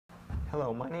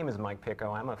Hello, my name is Mike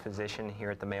Picco. I'm a physician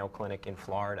here at the Mayo Clinic in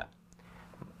Florida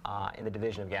in the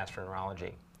Division of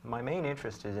Gastroenterology. My main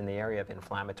interest is in the area of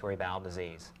inflammatory bowel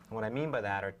disease. And what I mean by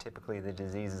that are typically the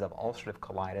diseases of ulcerative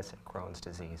colitis and Crohn's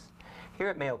disease. Here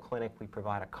at Mayo Clinic, we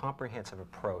provide a comprehensive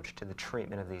approach to the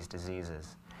treatment of these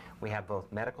diseases. We have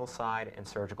both medical side and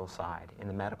surgical side. In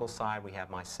the medical side, we have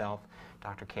myself,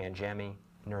 Dr. Kangemi,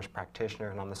 nurse practitioner,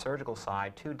 and on the surgical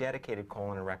side, two dedicated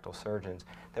colon and rectal surgeons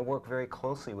that work very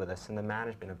closely with us in the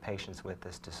management of patients with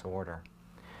this disorder.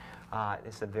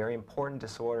 It's a very important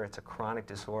disorder. It's a chronic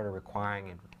disorder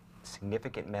requiring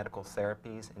significant medical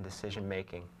therapies and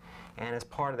decision-making. And as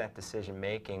part of that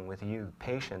decision-making with you,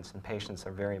 patients, and patients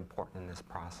are very important in this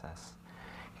process.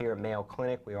 Here at Mayo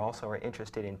Clinic, we also are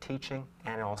interested in teaching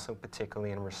and also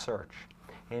particularly in research.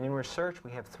 And in research, we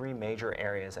have three major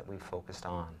areas that we've focused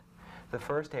on. The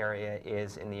first area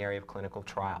is in the area of clinical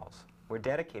trials. We're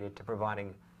dedicated to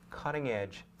providing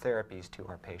cutting-edge therapies to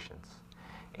our patients.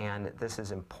 And this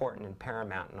is important and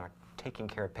paramount in our taking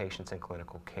care of patients in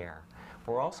clinical care.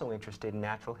 We're also interested in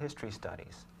natural history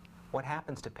studies. What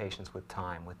happens to patients with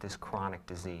time with this chronic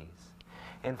disease?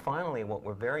 And finally, what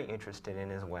we're very interested in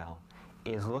as well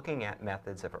is looking at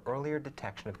methods of earlier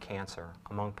detection of cancer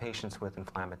among patients with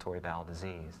inflammatory bowel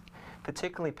disease,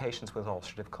 particularly patients with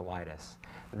ulcerative colitis.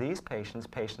 These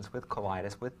patients with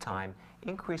colitis with time,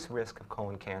 increase risk of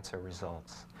colon cancer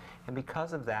results. And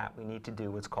because of that, we need to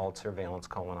do what's called surveillance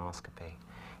colonoscopy.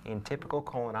 In typical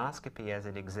colonoscopy as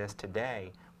it exists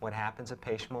today, what happens a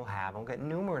patient will get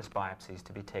numerous biopsies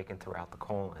to be taken throughout the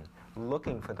colon,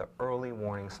 looking for the early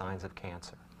warning signs of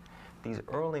cancer. These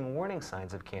early warning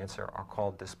signs of cancer are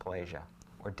called dysplasia,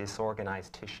 or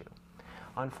disorganized tissue.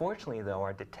 Unfortunately, though,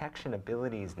 our detection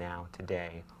abilities now,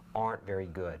 today, aren't very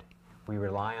good. We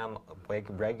rely on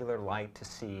regular light to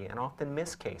see and often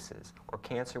miss cases, or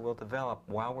cancer will develop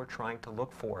while we're trying to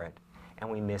look for it, and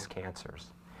we miss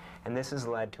cancers. And this has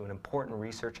led to an important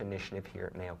research initiative here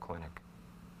at Mayo Clinic.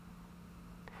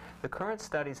 The current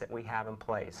studies that we have in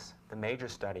place, the major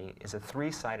study, is a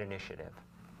 3-site initiative.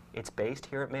 It's based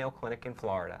here at Mayo Clinic in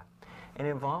Florida, and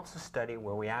involves a study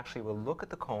where we actually will look at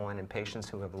the colon in patients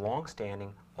who have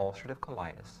long-standing ulcerative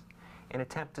colitis and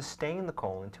attempt to stain the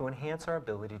colon to enhance our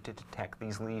ability to detect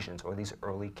these lesions or these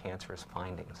early cancerous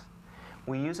findings.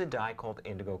 We use a dye called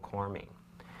indigo chloramine.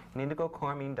 An indigo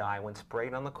chloramine dye, when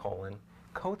sprayed on the colon,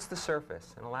 coats the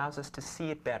surface and allows us to see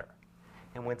it better.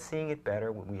 And when seeing it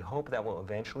better, we hope that will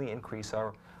eventually increase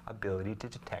our ability to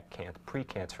detect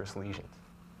precancerous lesions.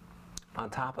 On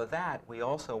top of that, we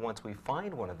also, once we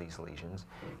find one of these lesions,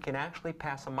 can actually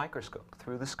pass a microscope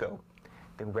through the scope,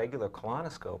 the regular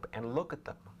colonoscope, and look at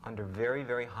them under very,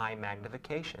 very high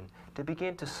magnification to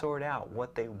begin to sort out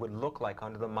what they would look like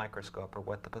under the microscope or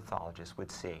what the pathologist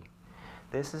would see.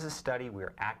 This is a study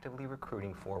we're actively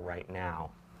recruiting for right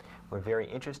now. We're very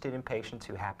interested in patients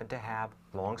who happen to have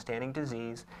long-standing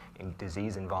disease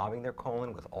involving their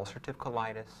colon with ulcerative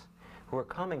colitis, who are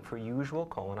coming for usual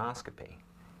colonoscopy.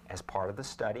 As part of the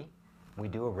study, we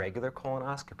do a regular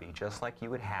colonoscopy, just like you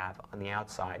would have on the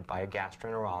outside by a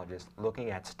gastroenterologist looking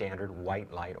at standard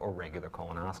white light or regular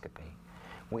colonoscopy.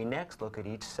 We next look at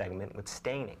each segment with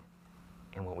staining.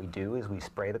 And what we do is we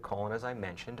spray the colon, as I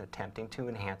mentioned, attempting to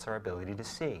enhance our ability to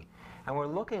see. And we're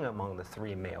looking among the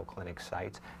 3 Mayo Clinic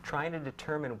sites, trying to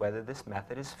determine whether this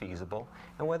method is feasible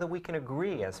and whether we can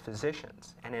agree as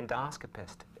physicians and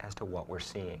endoscopists as to what we're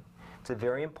seeing. It's a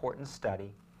very important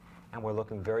study, and we're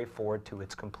looking very forward to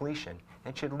its completion,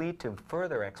 and should lead to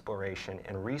further exploration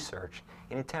and research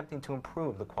in attempting to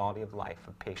improve the quality of life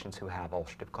of patients who have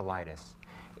ulcerative colitis.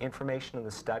 Information on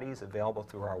the study is available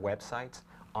through our websites,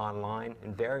 online,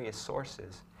 and various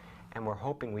sources, and we're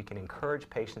hoping we can encourage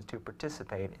patients to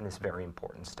participate in this very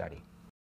important study.